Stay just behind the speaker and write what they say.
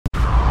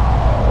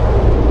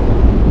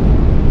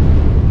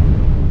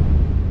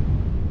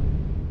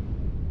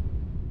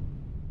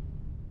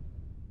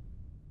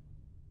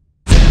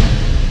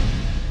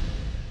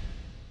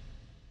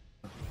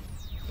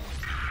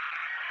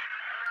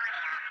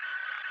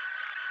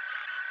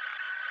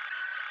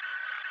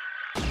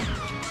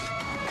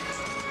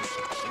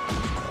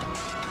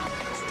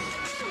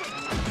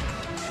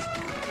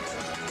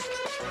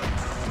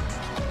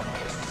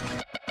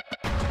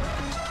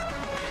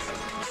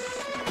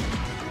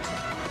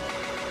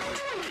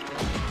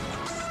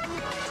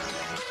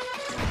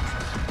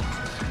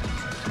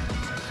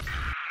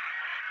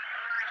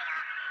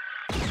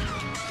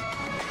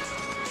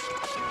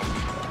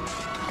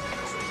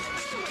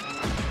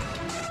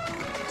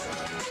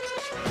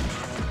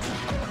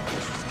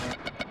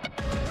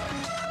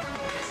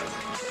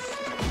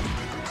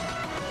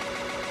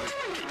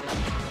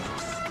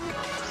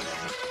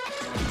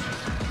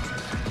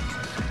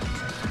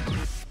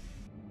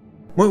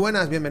Muy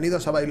buenas,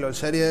 bienvenidos a BLS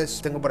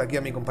Series. Tengo por aquí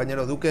a mi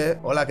compañero Duque.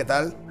 Hola, ¿qué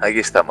tal? Aquí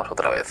estamos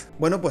otra vez.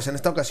 Bueno, pues en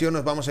esta ocasión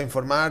os vamos a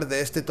informar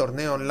de este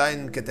torneo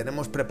online que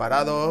tenemos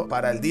preparado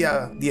para el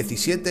día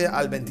 17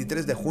 al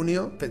 23 de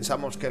junio.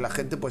 Pensamos que la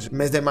gente, pues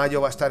mes de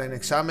mayo va a estar en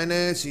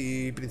exámenes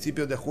y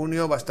principios de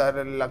junio va a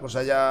estar la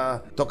cosa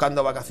ya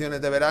tocando vacaciones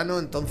de verano.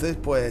 Entonces,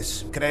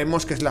 pues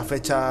creemos que es la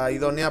fecha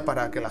idónea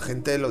para que la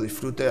gente lo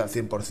disfrute al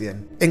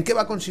 100%. ¿En qué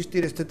va a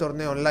consistir este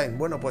torneo online?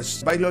 Bueno,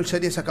 pues BLS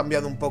Series ha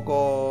cambiado un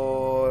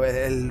poco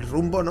el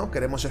rumbo, ¿no?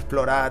 Queremos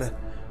explorar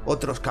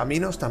otros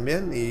caminos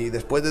también, y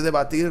después de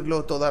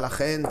debatirlo toda la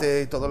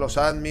gente y todos los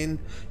admin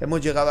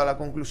hemos llegado a la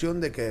conclusión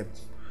de que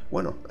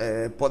bueno,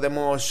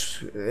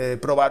 podemos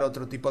probar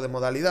otro tipo de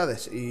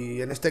modalidades,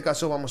 y en este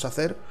caso vamos a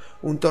hacer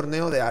un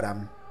torneo de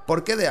ARAM.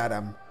 ¿Por qué de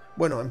ARAM?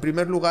 Bueno, en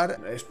primer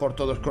lugar, es por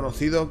todos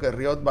conocido que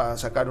Riot va a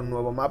sacar un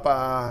nuevo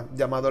mapa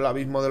llamado el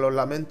Abismo de los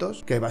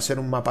Lamentos, que va a ser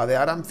un mapa de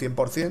ARAM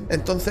 100%.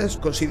 Entonces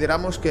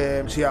consideramos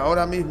que si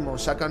ahora mismo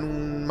sacan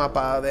un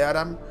mapa de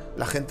ARAM,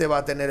 la gente va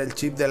a tener el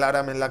chip del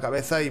ARAM en la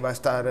cabeza y va a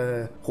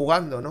estar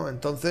jugando, ¿no?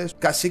 Entonces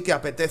casi que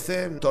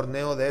apetece un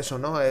torneo de eso,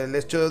 ¿no? El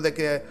hecho de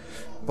que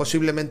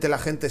posiblemente la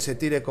gente se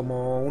tire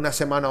como una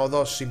semana o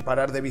dos sin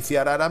parar de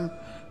viciar ARAM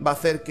va a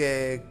hacer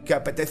que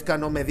apetezca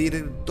no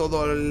medir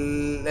todo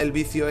el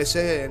vicio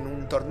ese en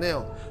un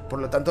torneo. Por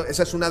lo tanto,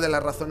 esa es una de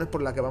las razones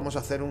por la que vamos a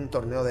hacer un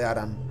torneo de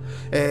ARAM.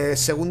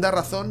 Segunda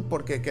razón,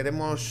 porque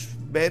queremos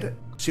ver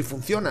si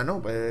funciona,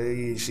 ¿no?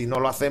 Y si no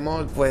lo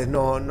hacemos, pues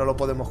no lo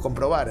podemos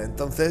comprobar.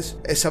 Entonces,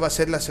 esa va a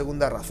ser la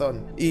segunda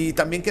razón. Y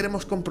también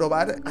queremos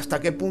comprobar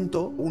hasta qué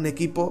punto un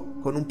equipo,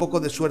 con un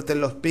poco de suerte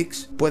en los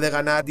picks, puede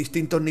ganar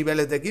distintos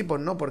niveles de equipos,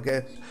 ¿no?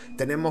 Porque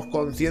tenemos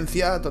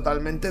conciencia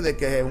totalmente de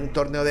que un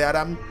torneo de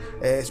ARAM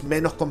es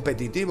menos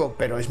competitivo,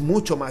 pero es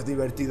mucho más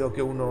divertido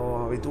que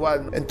uno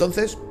habitual.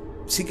 Entonces,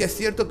 sí que es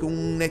cierto que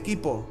un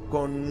equipo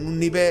con un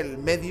nivel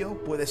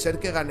medio puede ser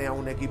que gane a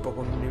un equipo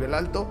con un nivel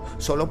alto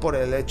solo por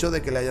el hecho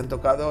de que le hayan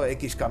tocado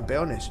X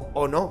campeones.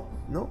 O no,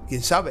 ¿no?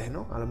 Quién sabe,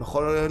 ¿no? A lo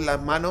mejor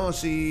las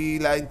manos y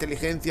la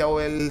inteligencia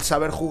o el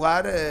saber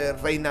jugar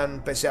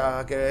reinan pese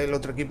a que el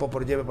otro equipo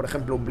lleve, por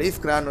ejemplo, un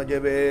Blitzcrank, o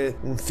lleve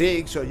un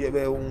Ziggs, o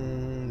lleve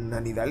un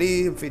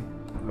Nidalee, en fin,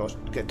 los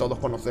que todos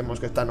conocemos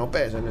que están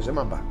OPs en ese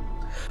mapa.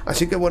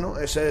 Así que bueno,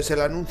 ese es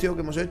el anuncio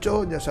que hemos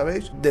hecho, ya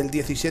sabéis, del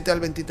 17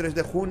 al 23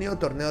 de junio,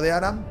 torneo de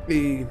ARAM,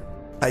 y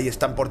ahí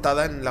está en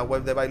portada en la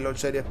web de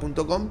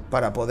BLSseries.com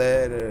para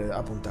poder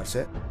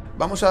apuntarse.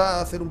 Vamos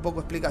a hacer un poco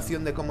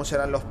explicación de cómo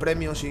serán los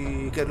premios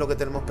y qué es lo que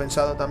tenemos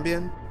pensado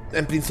también.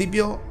 En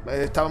principio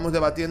estábamos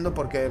debatiendo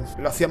porque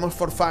lo hacíamos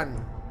for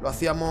fun, lo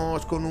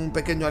hacíamos con un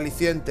pequeño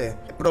aliciente.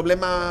 El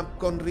problema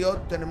con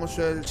Riot tenemos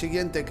el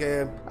siguiente,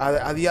 que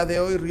a día de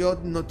hoy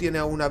Riot no tiene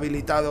aún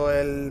habilitado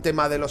el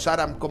tema de los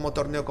ARAM como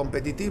torneo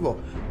competitivo.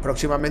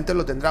 Próximamente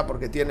lo tendrá,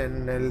 porque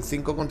tienen el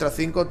 5 contra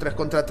 5, 3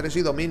 contra 3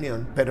 y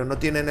Dominion, pero no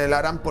tienen el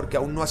ARAM porque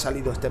aún no ha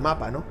salido este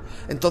mapa, ¿no?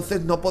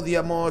 Entonces no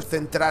podíamos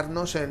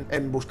centrarnos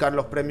en buscar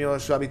los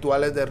premios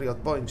habituales de Riot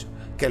Points,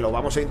 que lo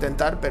vamos a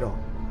intentar,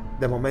 pero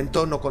de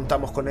momento no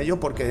contamos con ello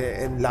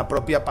porque en la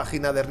propia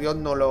página de Riot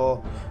no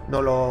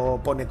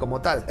lo pone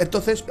como tal.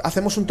 Entonces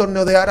hacemos un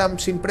torneo de ARAM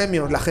sin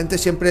premios. La gente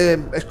siempre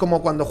es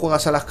como cuando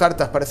juegas a las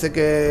cartas, parece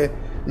que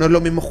no es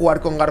lo mismo jugar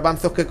con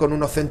garbanzos que con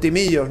unos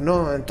centimillos,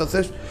 ¿no?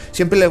 Entonces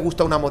siempre le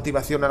gusta una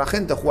motivación a la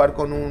gente, jugar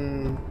con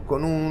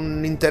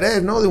un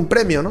interés, ¿no? De un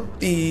premio, ¿no?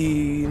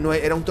 Y no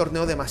era un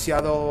torneo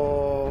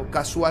demasiado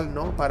casual,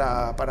 ¿no?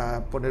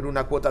 Para poner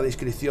una cuota de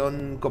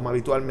inscripción como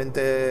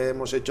habitualmente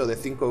hemos hecho, de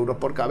 5 euros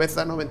por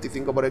cabeza, ¿no?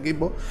 25 por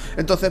equipo.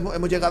 Entonces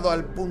hemos llegado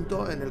al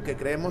punto en el que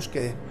creemos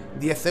que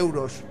 10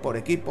 euros por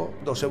equipo,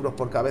 2 euros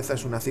por cabeza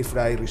es una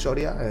cifra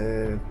irrisoria.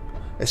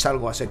 Es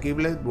algo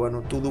asequible.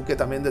 Bueno, tú, Duque,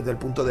 también desde el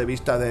punto de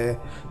vista de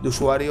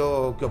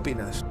usuario, ¿qué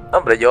opinas?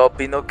 Hombre, yo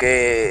opino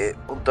que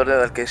un torneo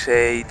en el que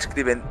se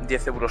inscriben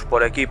 10 euros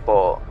por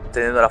equipo,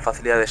 teniendo la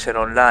facilidad de ser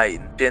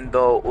online,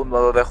 siendo un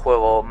modo de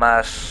juego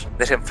más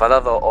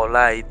desenfadado o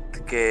light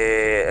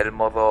que el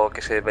modo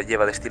que se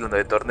lleva de estilo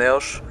de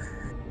torneos,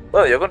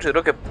 bueno, yo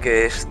considero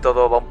que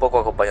todo va un poco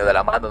acompañado de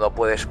la mano. No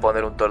puedes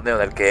poner un torneo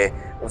en el que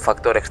un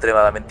factor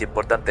extremadamente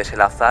importante es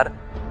el azar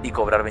y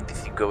cobrar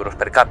 25 euros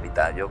per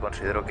cápita. Yo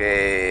considero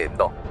que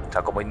no. O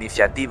sea, como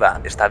iniciativa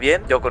está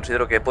bien. Yo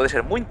considero que puede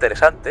ser muy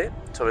interesante,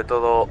 sobre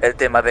todo el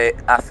tema de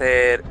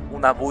hacer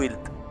una build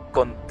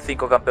con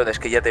 5 campeones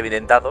que ya te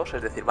vienen dados.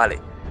 Es decir, vale,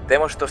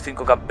 tenemos estos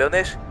 5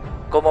 campeones,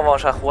 ¿cómo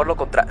vamos a jugarlo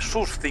contra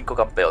sus 5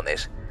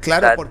 campeones?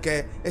 Claro,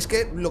 porque es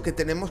que lo que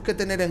tenemos que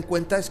tener en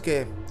cuenta es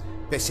que,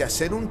 pese a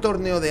ser un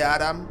torneo de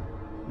ARAM,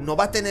 no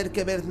va a tener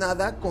que ver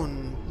nada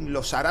con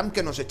los ARAM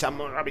que nos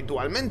echamos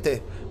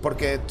habitualmente.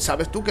 Porque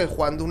sabes tú que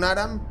jugando un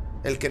ARAM,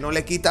 el que no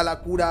le quita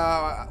la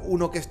cura a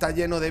uno que está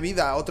lleno de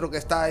vida a otro que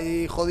está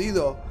ahí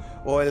jodido,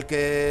 o el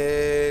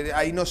que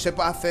ahí no se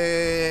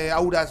hace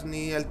auras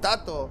ni el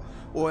tato,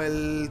 o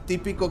el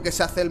típico que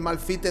se hace el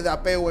malfite de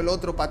AP o el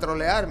otro para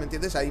trolear, ¿me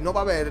entiendes? Ahí no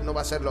va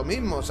a ser lo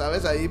mismo,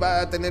 ¿sabes? Ahí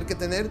va a tener que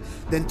tener,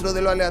 dentro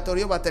de lo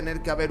aleatorio va a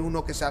tener que haber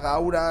uno que se haga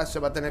aura, se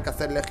va a tener que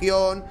hacer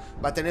legión,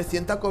 va a tener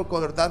cierta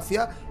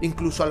concordancia,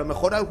 incluso a lo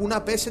mejor alguna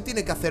AP se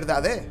tiene que hacer de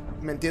AD,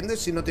 ¿me entiendes?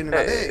 Si no tienen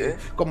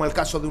AD, como el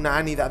caso de una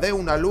Annie de AD,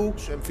 una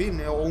Lux, en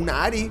fin, o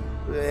una Ari,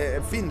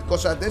 en fin,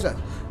 cosas de esas.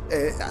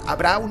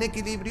 Habrá un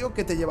equilibrio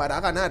que te llevará a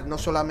ganar, no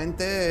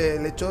solamente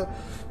el hecho,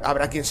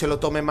 habrá quien se lo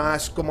tome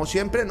más como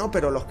siempre, ¿no?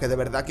 Pero los que de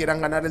verdad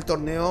quieran ganar el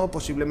torneo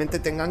posiblemente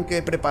tengan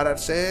que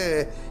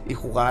prepararse y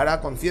jugar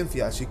a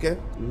conciencia, así que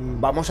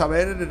vamos a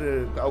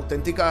ver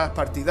auténticas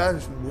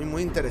partidas muy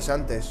muy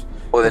interesantes.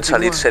 Pueden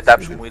salir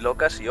setups muy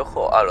locas y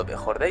ojo, a lo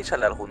mejor de ahí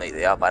sale alguna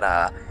idea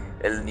para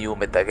el new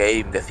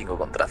metagame de 5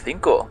 contra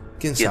 5.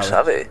 ¿Quién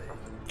sabe?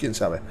 ¿Quién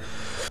sabe?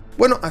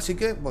 Bueno, así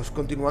que, pues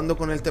continuando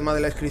con el tema de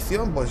la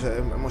inscripción, pues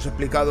hemos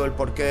explicado el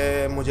por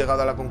qué hemos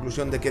llegado a la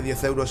conclusión de que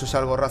 10 euros es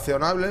algo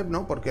razonable,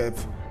 ¿no? Porque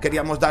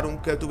queríamos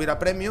dar que tuviera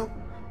premio.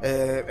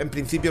 En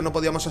principio no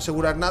podíamos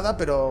asegurar nada,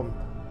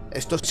 pero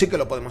esto sí que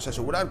lo podemos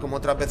asegurar, como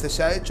otras veces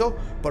se ha hecho,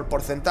 por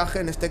porcentaje.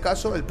 En este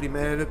caso, el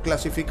primer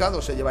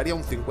clasificado se llevaría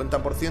un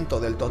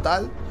 50% del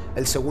total,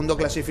 el segundo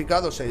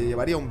clasificado se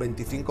llevaría un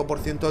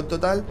 25% del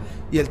total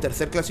y el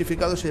tercer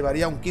clasificado se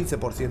llevaría un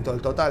 15%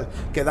 del total,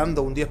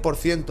 quedando un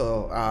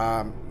 10%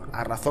 a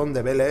razón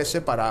de BLS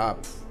para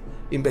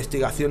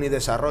investigación y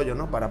desarrollo,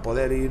 ¿no? Para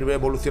poder ir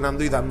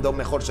evolucionando y dando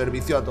mejor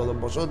servicio a todos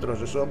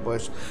vosotros. Eso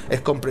pues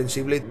es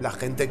comprensible y la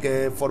gente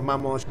que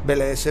formamos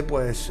BLS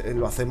pues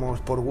lo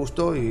hacemos por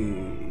gusto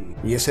y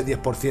ese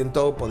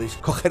 10% podéis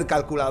coger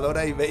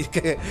calculadora y veis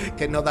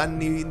que no dan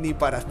ni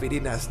para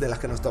aspirinas de las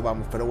que nos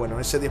tomamos, pero bueno,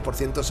 ese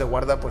 10% se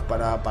guarda pues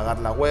para pagar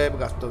la web,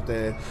 gastos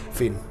de... en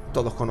fin,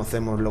 todos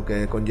conocemos lo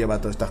que conlleva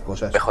todas estas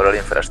cosas. Mejorar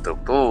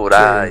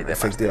infraestructura, sí, y demás.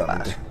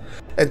 Efectivamente.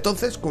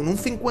 Entonces, con un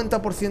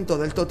 50%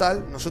 del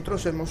total,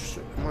 nosotros hemos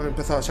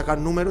empezado a sacar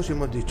números y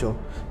hemos dicho,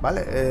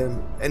 vale,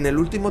 en el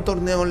último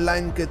torneo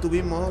online que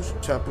tuvimos,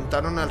 se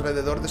apuntaron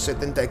alrededor de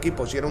 70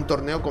 equipos y era un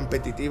torneo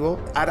competitivo.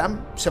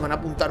 ARAM se van a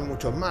apuntar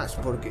muchos más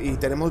y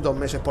tenemos 2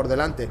 meses por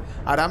delante.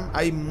 ARAM,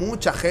 hay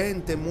mucha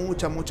gente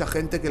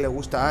que le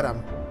gusta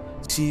ARAM.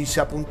 Si se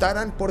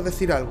apuntaran, por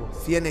decir algo,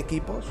 100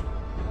 equipos,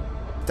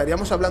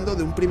 estaríamos hablando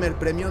de un primer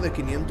premio de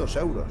 500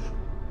 euros.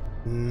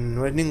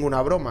 No es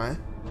ninguna broma, ¿eh?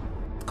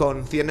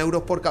 Con 100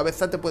 euros por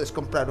cabeza te puedes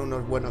comprar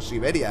unos buenos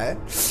Siberia, ¿eh?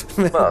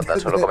 Bueno,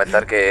 tan solo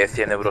comentar que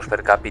 100 euros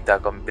per cápita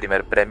con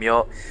primer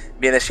premio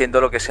viene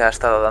siendo lo que se ha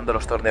estado dando en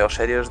los torneos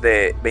serios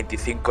de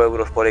 25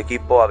 euros por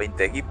equipo a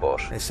 20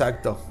 equipos.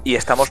 Exacto. Y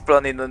estamos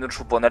poniendo en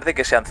suponer de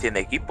que sean 100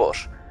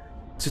 equipos.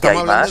 Si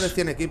estamos hablando de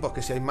 100 equipos,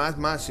 que si hay más,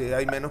 si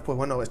hay menos, pues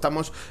bueno,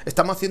 estamos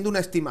haciendo una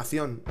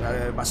estimación,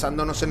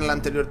 basándonos en el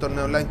anterior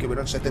torneo online que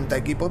hubieron 70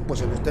 equipos,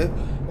 pues en este,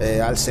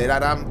 al ser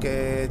ARAM,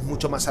 que es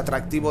mucho más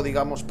atractivo,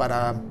 digamos,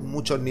 para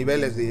muchos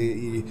niveles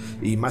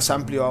y más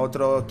amplio a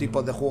otros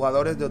tipos de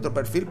jugadores de otro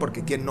perfil,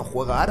 porque ¿quién no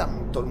juega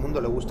ARAM? Todo el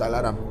mundo le gusta el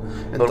ARAM.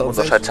 Entonces, todo el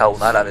mundo se ha echado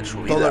un ARAM en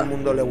su vida. Todo el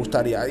mundo le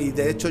gustaría, y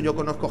de hecho yo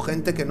conozco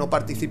gente que no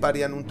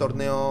participaría en un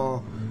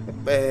torneo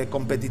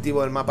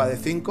competitivo del mapa de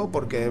 5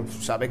 porque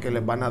sabe que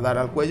les van a dar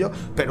al cuello,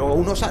 pero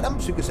unos ARAM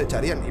sí que se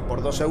echarían, y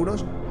por 2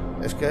 euros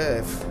es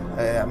que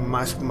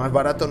más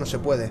barato no se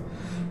puede.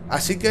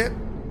 Así que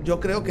yo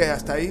creo que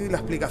hasta ahí la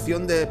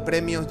explicación de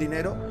premios,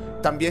 dinero.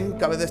 También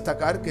cabe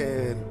destacar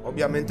que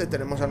obviamente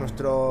tenemos a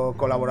nuestro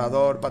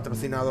colaborador,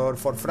 patrocinador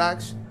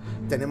ForFrags,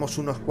 tenemos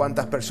unas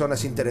cuantas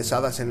personas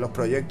interesadas en los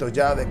proyectos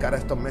ya de cara a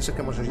estos meses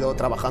que hemos ido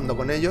trabajando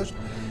con ellos.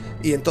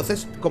 Y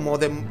entonces, como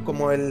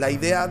la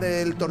idea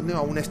del torneo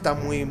aún está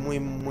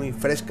muy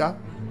fresca,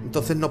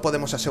 entonces no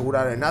podemos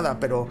asegurar nada,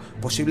 pero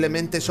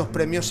posiblemente esos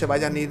premios se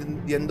vayan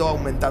yendo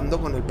aumentando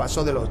con el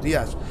paso de los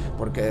días,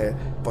 porque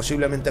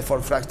posiblemente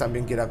ForFrags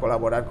también quiera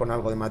colaborar con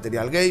algo de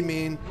material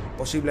gaming,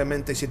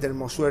 posiblemente si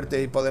tenemos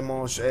suerte y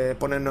podemos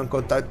ponernos en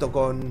contacto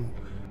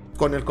con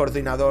el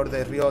coordinador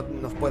de Riot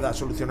nos pueda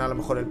solucionar a lo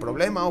mejor el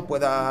problema o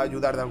pueda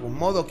ayudar de algún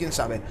modo, quién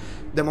sabe.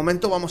 De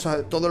momento vamos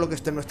a todo lo que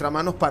esté en nuestras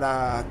manos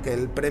para que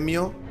el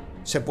premio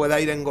se pueda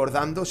ir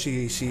engordando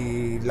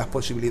si las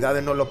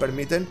posibilidades nos lo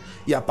permiten,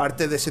 y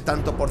aparte de ese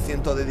tanto por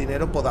ciento de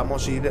dinero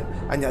podamos ir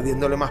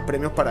añadiéndole más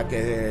premios para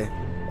que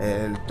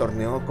el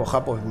torneo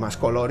coja pues más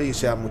color y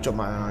sea mucho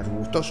más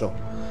gustoso.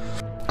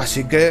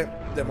 Así que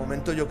de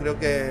momento yo creo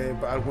que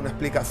alguna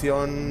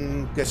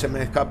explicación que se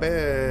me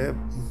escape,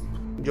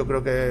 yo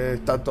creo que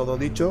está todo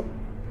dicho.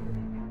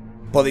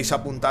 Podéis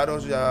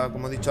apuntaros, ya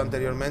como he dicho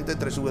anteriormente,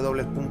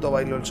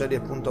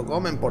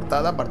 www.bailolseries.com, en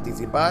portada,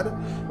 participar,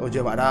 os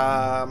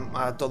llevará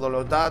a todos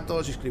los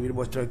datos, inscribir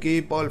vuestro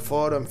equipo, el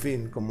foro, en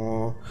fin,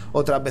 como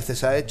otras veces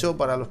se ha hecho,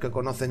 para los que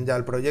conocen ya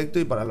el proyecto,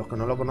 y para los que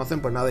no lo conocen,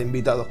 pues nada,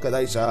 invitados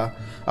quedáis a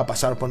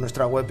pasar por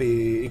nuestra web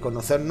y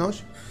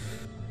conocernos.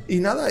 Y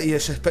nada, y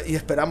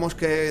esperamos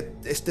que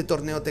este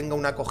torneo tenga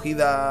una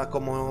acogida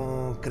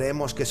como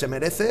creemos que se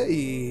merece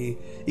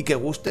y que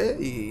guste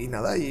y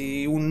nada,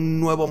 y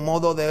un nuevo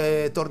modo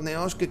de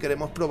torneos que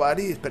queremos probar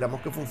y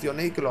esperamos que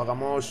funcione y que lo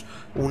hagamos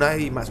una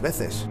y más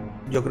veces.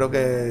 Yo creo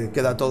que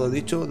queda todo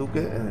dicho,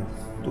 Duque.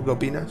 ¿Tú qué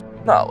opinas?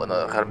 No,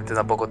 bueno, realmente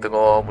tampoco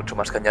tengo mucho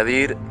más que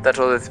añadir. Tan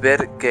solo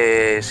decir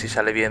que si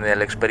sale bien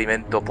el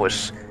experimento,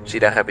 pues se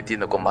irá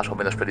repitiendo con más o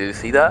menos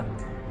periodicidad.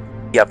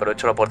 Y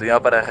aprovecho la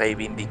oportunidad para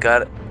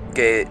reivindicar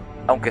que,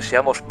 aunque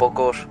seamos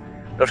pocos,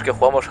 los que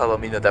jugamos a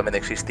Dominion también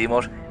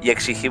existimos y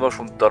exigimos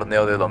un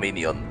torneo de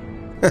Dominion.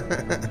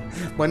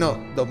 Bueno,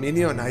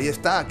 Dominion, ahí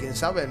está, quién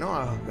sabe, ¿no?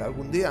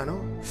 Algún día,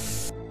 ¿no?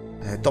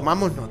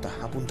 Tomamos nota,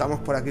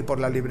 apuntamos por aquí por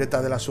la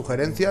libreta de las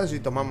sugerencias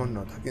y tomamos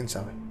nota, quién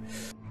sabe.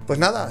 Pues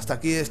nada, hasta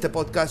aquí este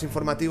podcast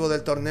informativo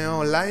del torneo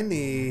online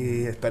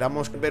y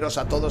esperamos veros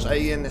a todos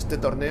ahí en este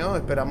torneo.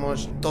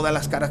 Esperamos todas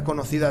las caras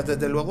conocidas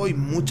desde luego y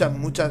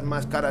muchas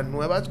más caras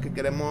nuevas que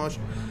queremos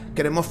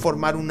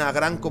formar una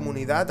gran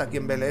comunidad aquí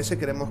en BLS.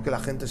 Queremos que la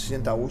gente se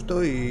sienta a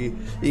gusto y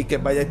que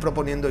vayáis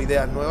proponiendo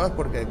ideas nuevas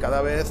porque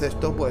cada vez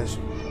esto pues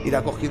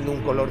irá cogiendo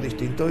un color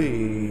distinto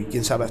y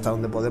quién sabe hasta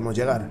dónde podemos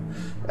llegar.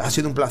 Ha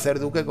sido un placer,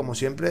 Duque, como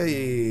siempre,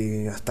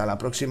 y hasta la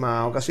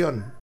próxima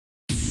ocasión.